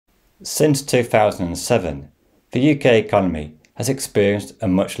Since 2007, the UK economy has experienced a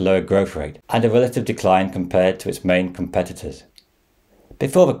much lower growth rate and a relative decline compared to its main competitors.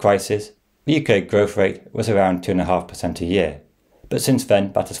 Before the crisis, the UK growth rate was around 2.5% a year, but since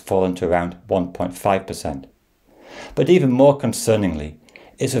then that has fallen to around 1.5%. But even more concerningly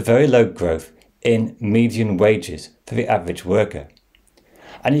is the very low growth in median wages for the average worker.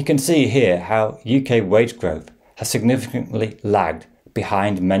 And you can see here how UK wage growth has significantly lagged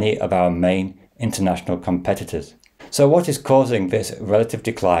behind many of our main international competitors. So what is causing this relative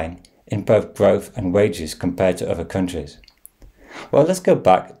decline in both growth and wages compared to other countries? Well, let's go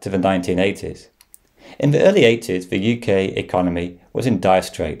back to the 1980s. In the early 80s, the UK economy was in dire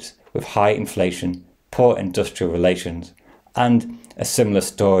straits with high inflation, poor industrial relations, and a similar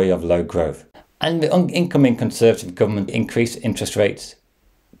story of low growth. And the incoming Conservative government increased interest rates,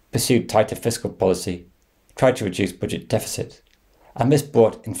 pursued tighter fiscal policy, tried to reduce budget deficits, and this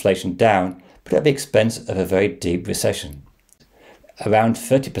brought inflation down, but at the expense of a very deep recession. Around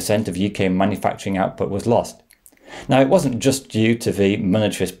 30% of UK manufacturing output was lost. Now, it wasn't just due to the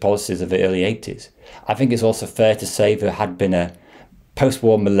monetarist policies of the early 80s. I think it's also fair to say there had been a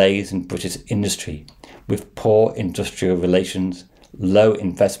post-war malaise in British industry, with poor industrial relations, low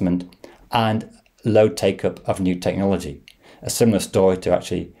investment, and low take-up of new technology. A similar story to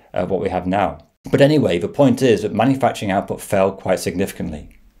actually what we have now. But anyway, the point is that manufacturing output fell quite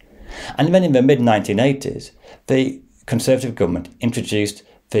significantly. And then in the mid-1980s, the Conservative government introduced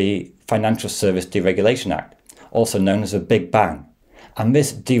the Financial Service Deregulation Act, also known as the Big Bang. And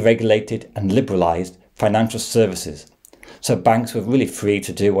this deregulated and liberalised financial services. So banks were really free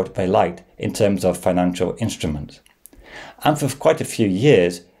to do what they liked in terms of financial instruments. And for quite a few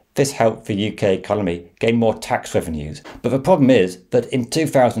years, this helped the UK economy gain more tax revenues. But the problem is that in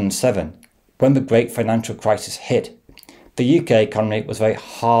 2007, when the great financial crisis hit, the UK economy was very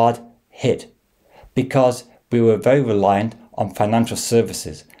hard hit because we were very reliant on financial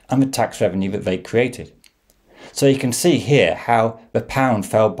services and the tax revenue that they created. So you can see here how the pound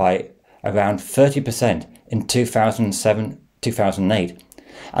fell by around 30% in 2007-2008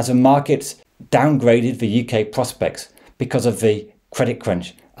 as the markets downgraded the UK prospects because of the credit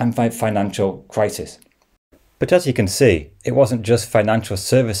crunch and financial crisis. But as you can see, it wasn't just financial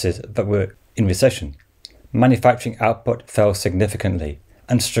services that were in recession. Manufacturing output fell significantly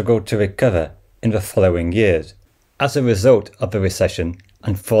and struggled to recover in the following years. As a result of the recession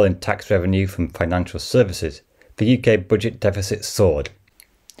and fall in tax revenue from financial services, the UK budget deficit soared.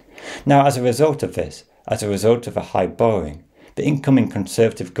 Now, as a result of this, as a result of the high borrowing, the incoming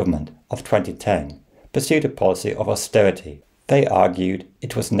Conservative government of 2010 pursued a policy of austerity. They argued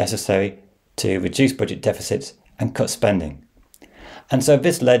it was necessary to reduce budget deficits and cut spending. And so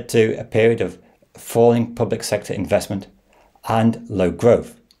this led to a period of falling public sector investment and low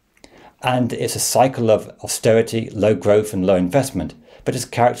growth. And it's a cycle of austerity, low growth and low investment that has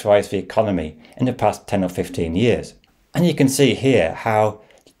characterised the economy in the past 10 or 15 years. And you can see here how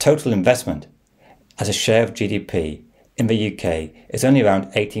total investment as a share of GDP in the UK is only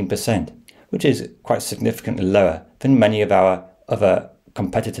around 18%, which is quite significantly lower than many of our other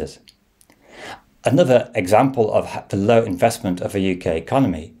competitors. Another example of the low investment of the UK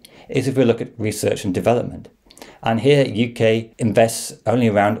economy is if we look at research and development. And here UK invests only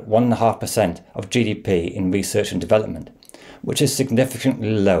around 1.5% of GDP in research and development, which is significantly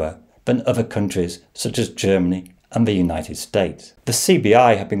lower than other countries such as Germany and the United States. The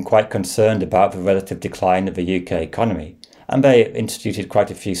CBI have been quite concerned about the relative decline of the UK economy, and they instituted quite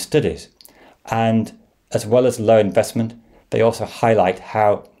a few studies. And as well as low investment, they also highlight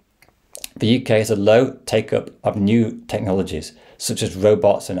how the UK has a low take-up of new technologies such as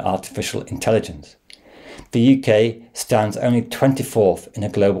robots and artificial intelligence. The UK stands only 24th in a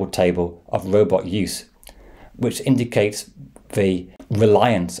global table of robot use, which indicates the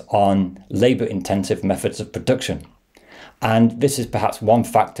reliance on labour-intensive methods of production. And this is perhaps one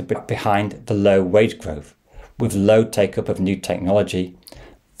factor behind the low wage growth. With low take-up of new technology,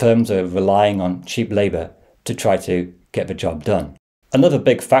 firms are relying on cheap labour to try to get the job done. Another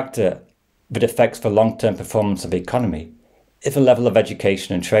big factor that affects the long-term performance of the economy is the level of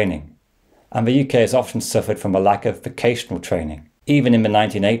education and training. And the UK has often suffered from a lack of vocational training. Even in the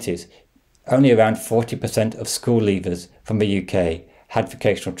 1980s, only around 40% of school leavers from the UK had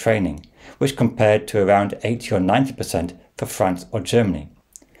vocational training, which compared to around 80 or 90% for France or Germany.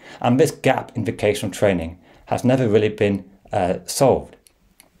 And this gap in vocational training has never really been solved.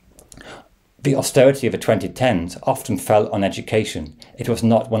 The austerity of the 2010s often fell on education. It was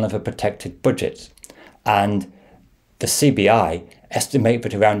not one of the protected budgets. And the CBI estimate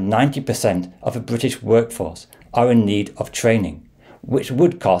that around 90% of the British workforce are in need of training, which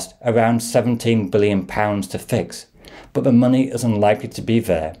would cost around £17 billion to fix, but the money is unlikely to be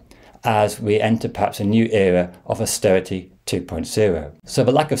there as we enter perhaps a new era of austerity 2.0. So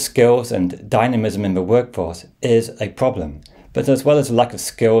the lack of skills and dynamism in the workforce is a problem, but as well as the lack of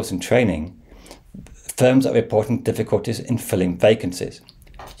skills and training, firms are reporting difficulties in filling vacancies.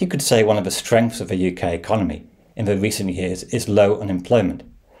 You could say one of the strengths of the UK economy in the recent years is low unemployment,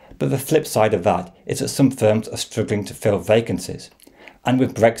 but the flip side of that is that some firms are struggling to fill vacancies. And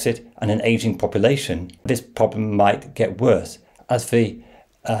with Brexit and an ageing population, this problem might get worse as the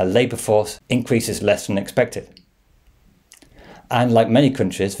labour force increases less than expected. And like many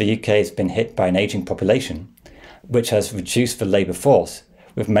countries, the UK has been hit by an ageing population, which has reduced the labour force,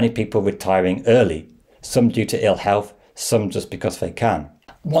 with many people retiring early, some due to ill health, some just because they can.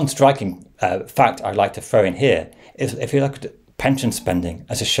 One striking fact I'd like to throw in here is if you look at pension spending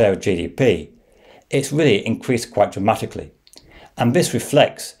as a share of GDP, it's really increased quite dramatically. And this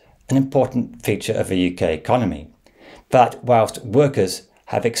reflects an important feature of the UK economy, that whilst workers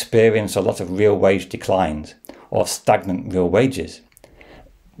have experienced a lot of real wage declines or stagnant real wages,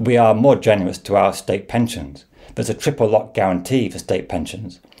 we are more generous to our state pensions. There's a triple lock guarantee for state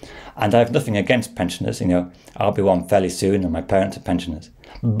pensions. And I have nothing against pensioners, I'll be one fairly soon and my parents are pensioners.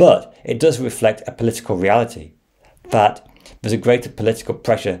 But it does reflect a political reality that there's a greater political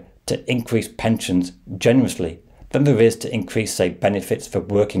pressure to increase pensions generously than there is to increase, say, benefits for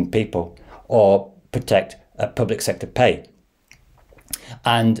working people or protect public sector pay.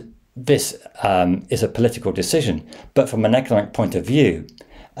 And this is a political decision, but from an economic point of view,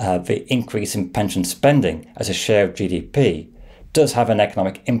 the increase in pension spending as a share of GDP does have an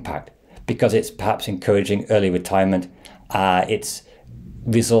economic impact because it's perhaps encouraging early retirement. It's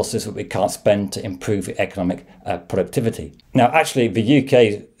resources that we can't spend to improve economic productivity. Now, actually, the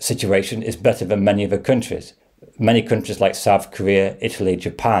UK situation is better than many other countries. Many countries like South Korea, Italy,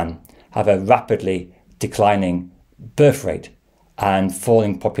 Japan have a rapidly declining birth rate and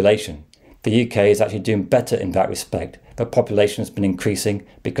falling population. The UK is actually doing better in that respect. The population has been increasing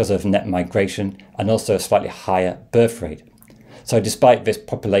because of net migration and also a slightly higher birth rate. So despite this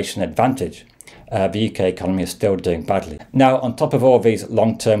population advantage, the UK economy is still doing badly. Now, on top of all these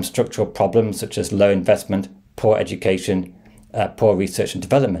long-term structural problems such as low investment, poor education, poor research and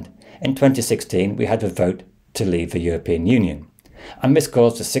development, in 2016 we had a vote to leave the European Union. And this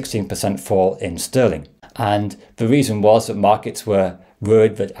caused a 16% fall in sterling. And the reason was that markets were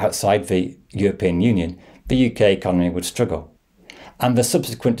worried that outside the European Union, the UK economy would struggle. And the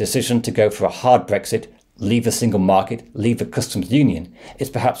subsequent decision to go for a hard Brexit, leave the single market, leave the customs union, is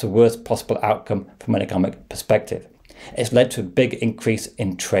perhaps the worst possible outcome from an economic perspective. It's led to a big increase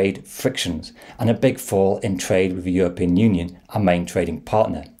in trade frictions and a big fall in trade with the European Union, our main trading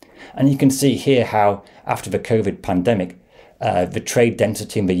partner. And you can see here how, after the COVID pandemic, the trade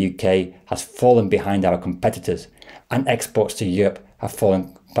density in the UK has fallen behind our competitors, and exports to Europe have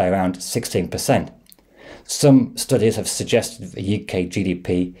fallen by around 16%. Some studies have suggested that the UK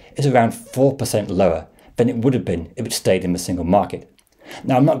GDP is around 4% lower than it would have been if it stayed in the single market.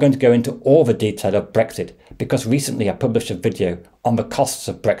 Now, I'm not going to go into all the detail of Brexit because recently I published a video on the costs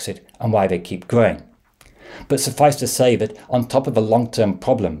of Brexit and why they keep growing. But suffice to say that on top of the long-term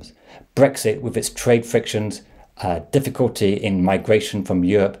problems, Brexit, with its trade frictions, difficulty in migration from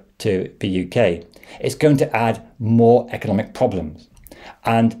Europe to the UK, is going to add more economic problems.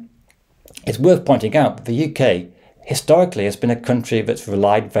 And it's worth pointing out that the UK historically has been a country that's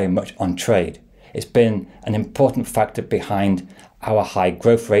relied very much on trade. It's been an important factor behind our high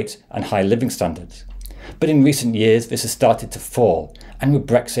growth rates and high living standards. But in recent years, this has started to fall, and with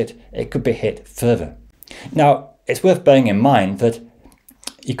Brexit, it could be hit further. Now, it's worth bearing in mind that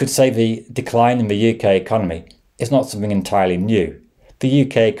you could say the decline in the UK economy is not something entirely new. The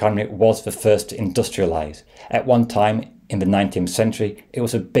UK economy was the first to industrialise. At one time in the 19th century, it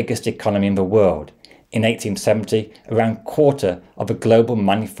was the biggest economy in the world. In 1870, around a quarter of the global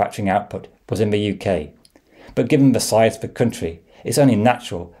manufacturing output was in the UK. But given the size of the country, it's only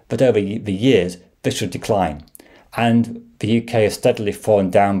natural that over the years this should decline. And the UK has steadily fallen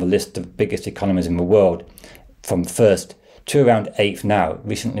down the list of biggest economies in the world, from first to around 8th now,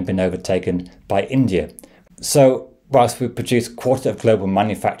 recently been overtaken by India. So whilst we produced a quarter of global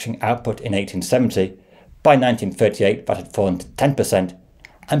manufacturing output in 1870, by 1938 that had fallen to 10%,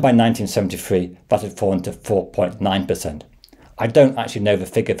 and by 1973 that had fallen to 4.9%. I don't actually know the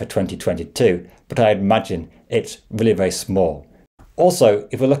figure for 2022, but I imagine it's really very small. Also,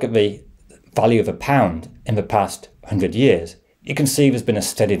 if we look at the value of a pound in the past 100 years, you can see there's been a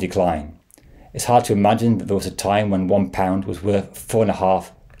steady decline. It's hard to imagine that there was a time when £1 was worth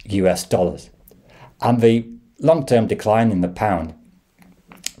 $4.5 US. And the long-term decline in the pound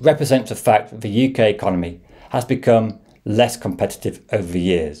represents the fact that the UK economy has become less competitive over the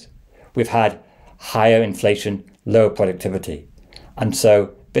years. We've had higher inflation, lower productivity, and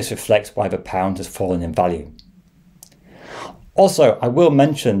so this reflects why the pound has fallen in value. Also, I will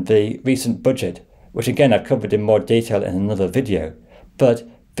mention the recent budget, which again I covered in more detail in another video, but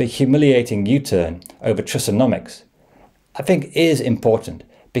the humiliating U-turn over Trussonomics I think is important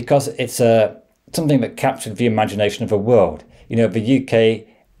because it's something that captured the imagination of the world. You know, the UK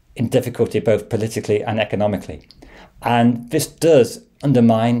in difficulty both politically and economically. And this does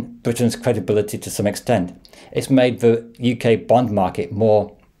undermine Britain's credibility to some extent. It's made the UK bond market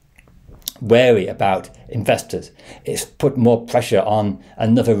more wary about investors. It's put more pressure on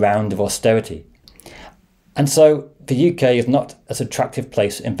another round of austerity. And so the UK is not as attractive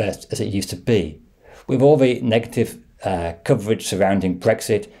place to invest as it used to be. With all the negative coverage surrounding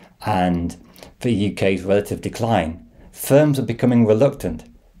Brexit and the UK's relative decline, firms are becoming reluctant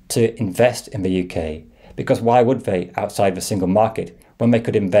to invest in the UK because why would they outside the single market when they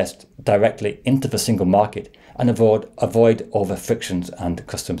could invest directly into the single market and avoid all the frictions and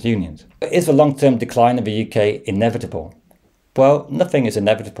customs unions? Is the long-term decline of the UK inevitable? Well, nothing is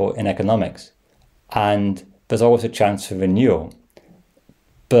inevitable in economics, and there's always a chance for renewal.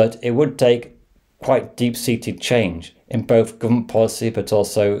 But it would take quite deep-seated change in both government policy but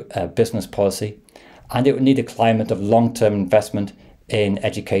also business policy, and it would need a climate of long-term investment in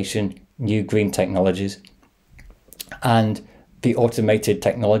education, new green technologies, and the automated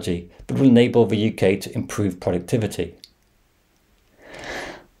technology that will enable the UK to improve productivity.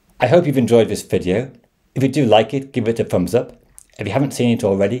 I hope you've enjoyed this video. If you do like it, give it a thumbs up. If you haven't seen it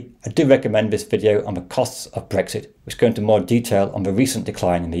already, I do recommend this video on the costs of Brexit, which go into more detail on the recent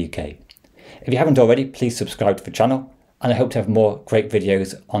decline in the UK. If you haven't already, please subscribe to the channel, and I hope to have more great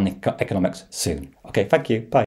videos on economics soon. Okay, thank you. Bye.